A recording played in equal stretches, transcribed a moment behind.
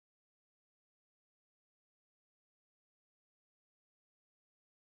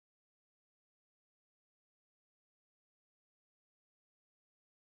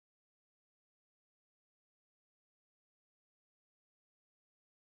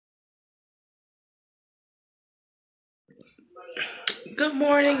Good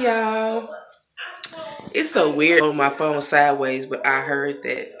morning, y'all. It's so weird on my phone sideways, but I heard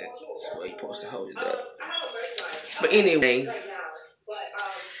that. That's where you're supposed to hold it up. But anyway,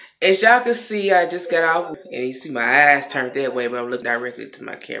 as y'all can see, I just got off, and you see my eyes turned that way, but I'm looking directly to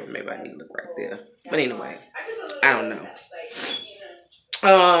my camera. Maybe I need to look right there. But anyway, I don't know.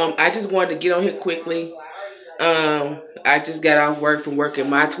 I just wanted to get on here quickly. I just got off work from working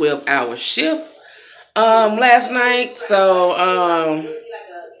my 12-hour shift last night, so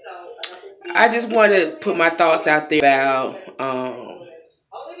I just wanted to put my thoughts out there about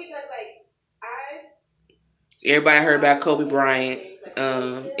everybody heard about Kobe Bryant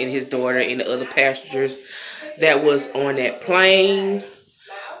and his daughter and the other passengers that was on that plane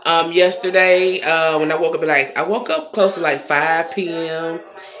yesterday. When I woke up, I woke up close to like 5 p.m.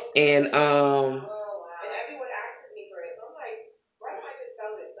 and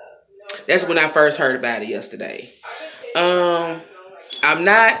that's when I first heard about it yesterday. I'm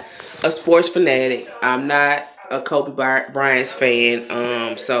not a sports fanatic. I'm not a Kobe Bryant's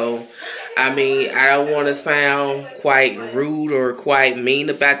fan. So I mean, I don't want to sound quite rude or quite mean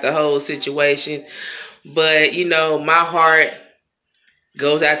about the whole situation, but you know, my heart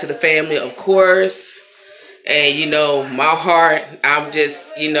goes out to the family, of course. And you know, my heart, I'm just,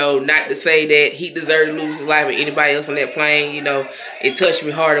 you know, not to say that he deserved to lose his life or anybody else on that plane. You know, it touched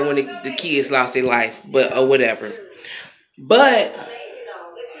me harder when the kids lost their life, but or whatever. But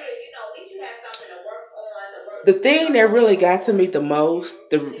the thing that really got to me the most,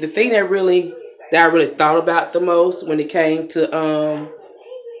 the thing that I really thought about the most when it came to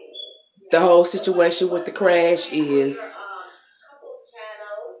the whole situation with the crash is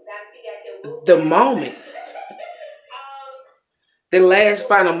the moments, the last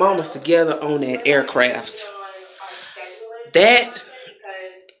final moments together on that aircraft. That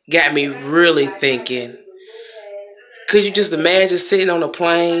got me really thinking. Could you just imagine sitting on a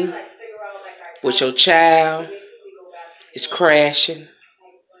plane with your child is crashing?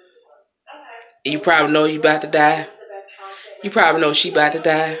 And you probably know you about to die. You probably know she about to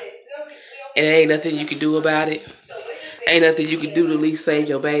die. And there ain't nothing you can do about it. Ain't nothing you can do to at least save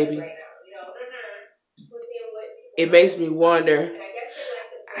your baby. It makes me wonder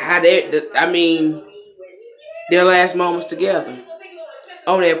how their last moments together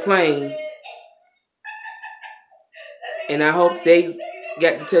on that plane. And I hope they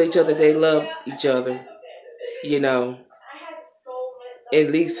got to tell each other they love each other, you know, at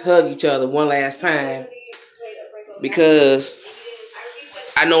least hug each other one last time, because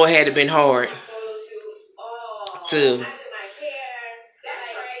I know it had to been hard to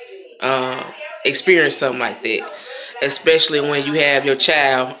experience something like that, especially when you have your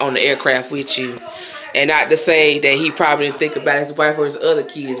child on the aircraft with you. And not to say that he probably didn't think about his wife or his other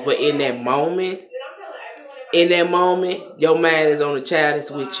kids, but in that moment, your mind is on the child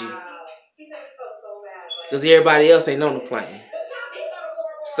that's with you, because everybody else ain't on the plane.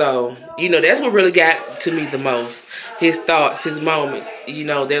 So, you know, that's what really got to me the most. His thoughts, his moments, you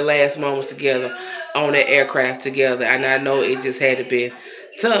know, their last moments together on that aircraft together. And I know it just had to be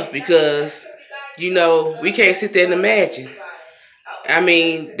tough because, you know, we can't sit there and imagine. I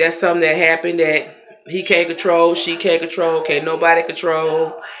mean, that's something that happened that he can't control, she can't control, can't nobody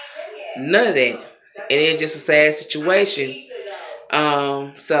control. None of that. And it's just a sad situation.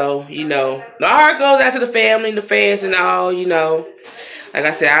 So, you know, my heart goes out to the family and the fans and all, you know. Like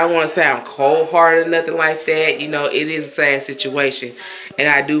I said, I don't want to sound cold-hearted or nothing like that. You know, it is a sad situation. And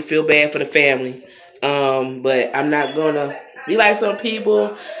I do feel bad for the family. But I'm not going to be like some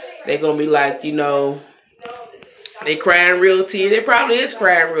people. They're going to be like, you know, they crying real tears. They probably is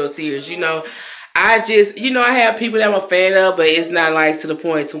crying real tears, you know. I just, you know, I have people that I'm a fan of, but it's not like to the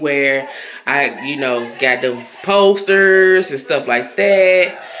point to where I, you know, got them posters and stuff like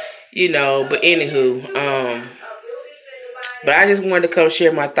that, you know. But anywho, but I just wanted to come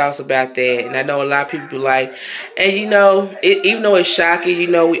share my thoughts about that. And I know a lot of people be like, and you know, even though it's shocking, you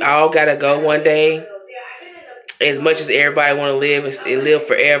know, we all got to go one day. As much as everybody want to live and live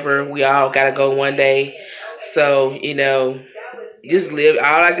forever, we all got to go one day. So, you know, just live.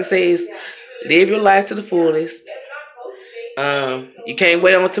 All I can say is live your life to the fullest. You can't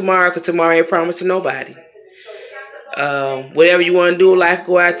wait on tomorrow because tomorrow ain't promised to nobody. Whatever you want to do in life,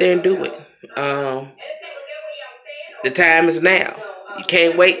 go out there and do it. The time is now. You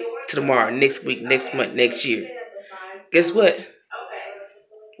can't wait till tomorrow, next week, next month, next year. Guess what?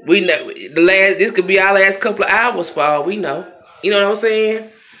 We know this could be our last couple of hours for all we know. You know what I'm saying?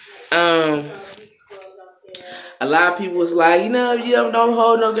 A lot of people was like, you know, you don't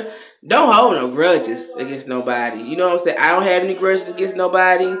hold no grudges against nobody. You know what I'm saying? I don't have any grudges against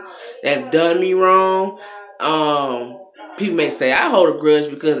nobody that have done me wrong. people may say I hold a grudge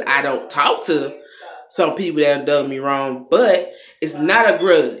because I don't talk to some people that have done me wrong, but it's not a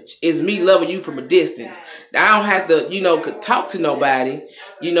grudge. It's me loving you from a distance. I don't have to, talk to nobody.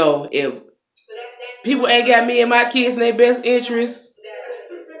 If people ain't got me and my kids in their best interest,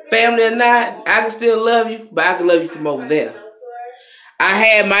 family or not, I can still love you, but I can love you from over there. I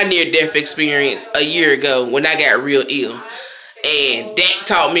had my near-death experience a year ago when I got real ill. And that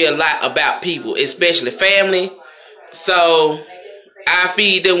taught me a lot about people, especially family. So I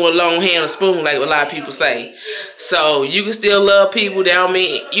feed them with a long hand and spoon, like a lot of people say. So you can still love people. That don't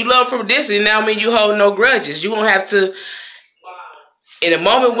mean you love from a distance. That don't mean you hold no grudges. You won't have to. In a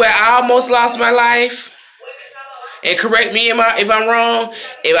moment where I almost lost my life, and correct me if I'm wrong.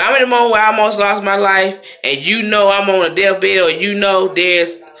 If I'm in a moment where I almost lost my life, and I'm on a deathbed, or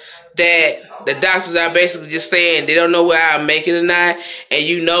there's that the doctors are basically just saying they don't know whether I'll make it or not,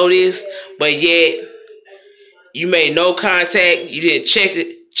 and this, but yet you made no contact, you didn't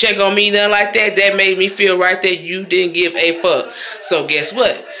check on me, nothing like that. That made me feel right there you didn't give a fuck. So guess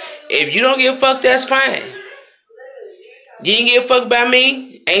what? If you don't give a fuck, that's fine. You didn't give a fuck about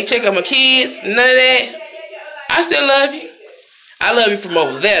me, ain't check on my kids, none of that. I still love you. I love you from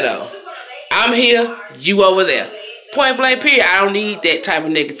over there though. I'm here, you over there. Point blank period. I don't need that type of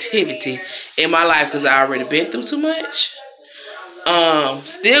negativity in my life because I already been through too much.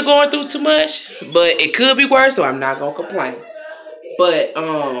 Still going through too much, but it could be worse, so I'm not gonna complain. But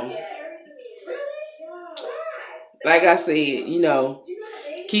like I said,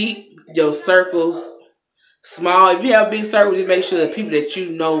 keep your circles small. If you have a big circle, just make sure the people that you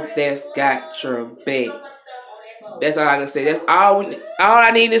know that's got your back. That's all I can say. That's all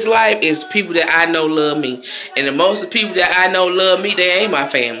I need in this life is people that I know love me. And the most of the people that I know love me, they ain't my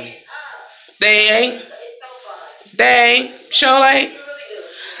family. They ain't. Sure ain't.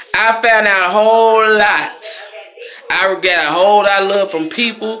 I found out a whole lot. I got a whole lot of love from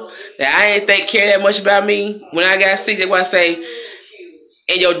people that I didn't think cared that much about me. When I got sick, that's why I say,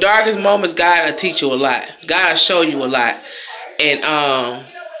 in your darkest moments, God will teach you a lot. God will show you a lot. And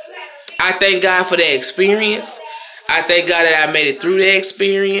I thank God for that experience. I thank God that I made it through that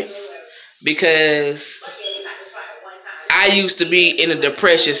experience, because I used to be in a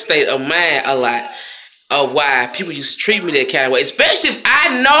depression state of mind a lot of why people used to treat me that kind of way. Especially if I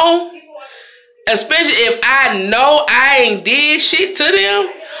know I ain't did shit to them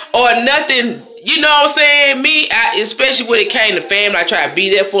or nothing. You know what I'm saying? Especially when it came to family, I try to be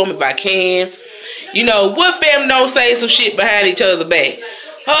there for them if I can. What family don't say some shit behind each other's back?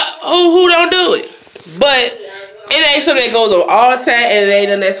 Who don't do it? But it ain't something that goes on all the time, and it ain't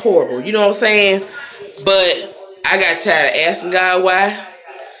nothing that's horrible. You know what I'm saying? But I got tired of asking God why.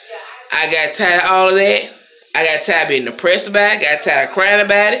 I got tired of all of that. I got tired of being depressed about it. Got tired of crying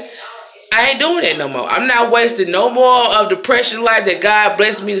about it. I ain't doing that no more. I'm not wasting no more of the precious life that God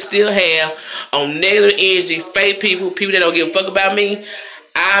blessed me to still have on negative energy, fake people that don't give a fuck about me.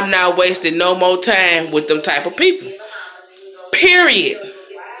 I'm not wasting no more time with them type of people. Period.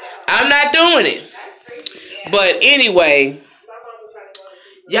 I'm not doing it. But anyway,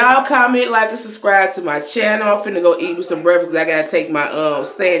 y'all comment, like, and subscribe to my channel. I'm finna go eat me some breakfast because I gotta take my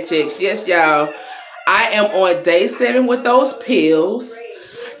sand checks. Yes, y'all. I am on day 7 with those pills.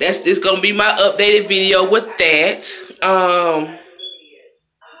 This gonna be my updated video with that.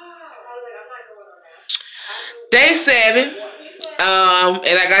 Day 7. And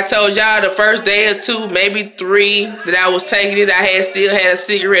like I told y'all, the first day or 2, maybe 3 that I was taking it, I still had a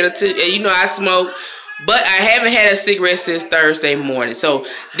cigarette or 2. And I smoke, but I haven't had a cigarette since Thursday morning. So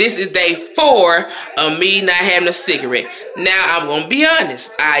this is day 4 of me not having a cigarette. Now I'm gonna be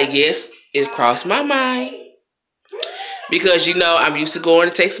honest. Yes, it crossed my mind. Because, I'm used to going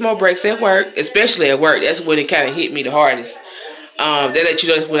to take some more breaks at work, especially at work. That's when it kind of hit me the hardest. They let you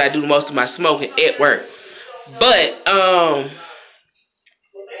know that's when I do most of my smoking at work. But,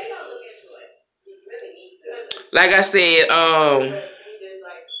 like I said,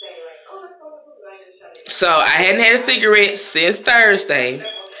 so I hadn't had a cigarette since Thursday.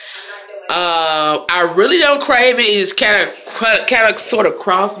 I really don't crave it. It just kind of sort of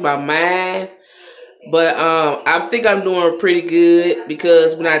crossed my mind. But I think I'm doing pretty good,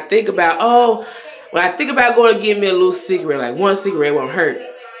 because when I think about going to get me a little cigarette, like one cigarette won't hurt.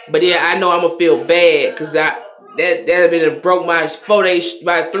 But yeah, I know I'm gonna feel bad because that'd been broke my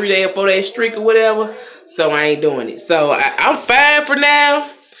 3-day or 4-day streak or whatever. So I ain't doing it. So I'm fine for now.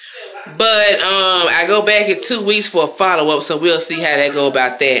 But I go back in 2 weeks for a follow-up, so we'll see how that go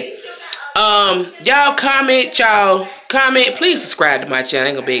about that. Y'all comment, please subscribe to my channel. I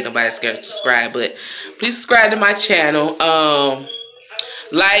ain't gonna beg nobody to subscribe, but please subscribe to my channel.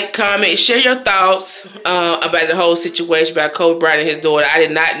 Like, comment, share your thoughts about the whole situation about Kobe Bryant and his daughter. I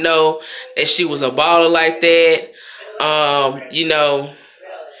did not know that she was a baller like that. And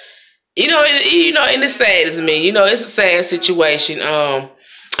it's sad to me. It's a sad situation.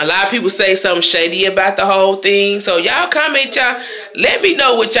 A lot of people say something shady about the whole thing. So y'all comment, y'all. Let me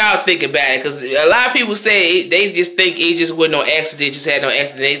know what y'all think about it. Because a lot of people say they just think it just was no accident. Just had no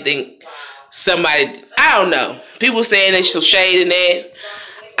accident. They think somebody, I don't know. People saying there's some shade in that.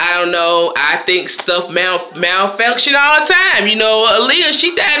 I don't know. I think stuff malfunction all the time. Aaliyah,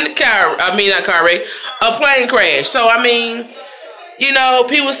 she died in the car. I mean, not car wreck. A plane crash. So, I mean,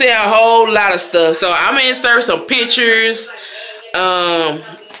 people say a whole lot of stuff. So, I'm going to insert some pictures.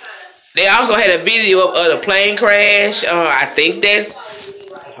 They also had a video of the plane crash. I think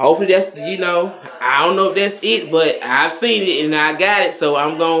hopefully that's, I don't know if that's it, but I've seen it and I got it. So,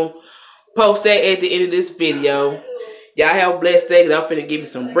 I'm going to post that at the end of this video. Y'all have a blessed day, because I'm finna give me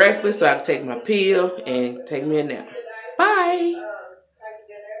some breakfast so I can take my pill and take me a nap. Bye.